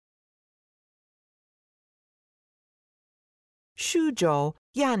Xuzhou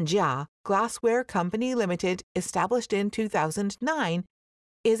Yanjia Glassware Company Limited, established in 2009,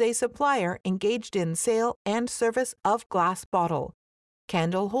 is a supplier engaged in sale and service of glass bottle,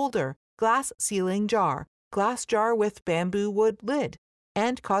 candle holder, glass sealing jar, glass jar with bamboo wood lid,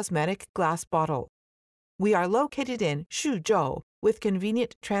 and cosmetic glass bottle. We are located in Xuzhou with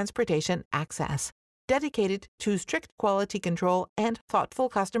convenient transportation access, dedicated to strict quality control and thoughtful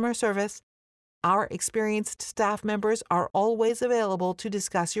customer service. Our experienced staff members are always available to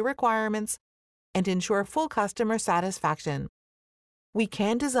discuss your requirements and ensure full customer satisfaction. We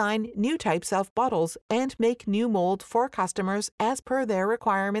can design new types of bottles and make new mold for customers as per their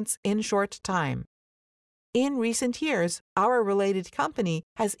requirements in short time. In recent years, our related company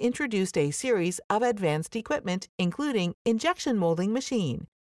has introduced a series of advanced equipment including injection molding machine,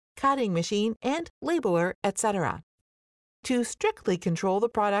 cutting machine, and labeler, etc., to strictly control the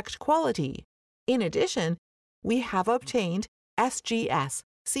product quality. In addition, we have obtained SGS,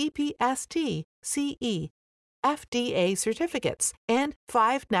 CPST, CE, FDA certificates, and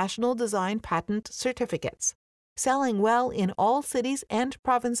 5 national design patent certificates, selling well in all cities and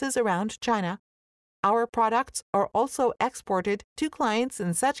provinces around China. Our products are also exported to clients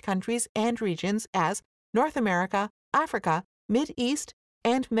in such countries and regions as North America, Africa, Mid East,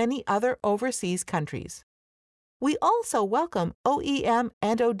 and many other overseas countries. We also welcome OEM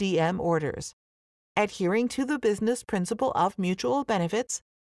and ODM orders. Adhering to the business principle of mutual benefits,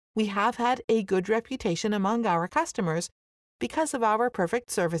 we have had a good reputation among our customers because of our perfect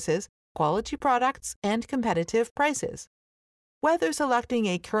services, quality products, and competitive prices. Whether selecting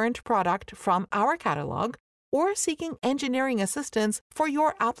a current product from our catalog or seeking engineering assistance for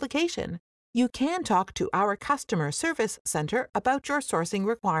your application, you can talk to our customer service center about your sourcing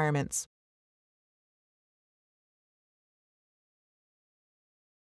requirements.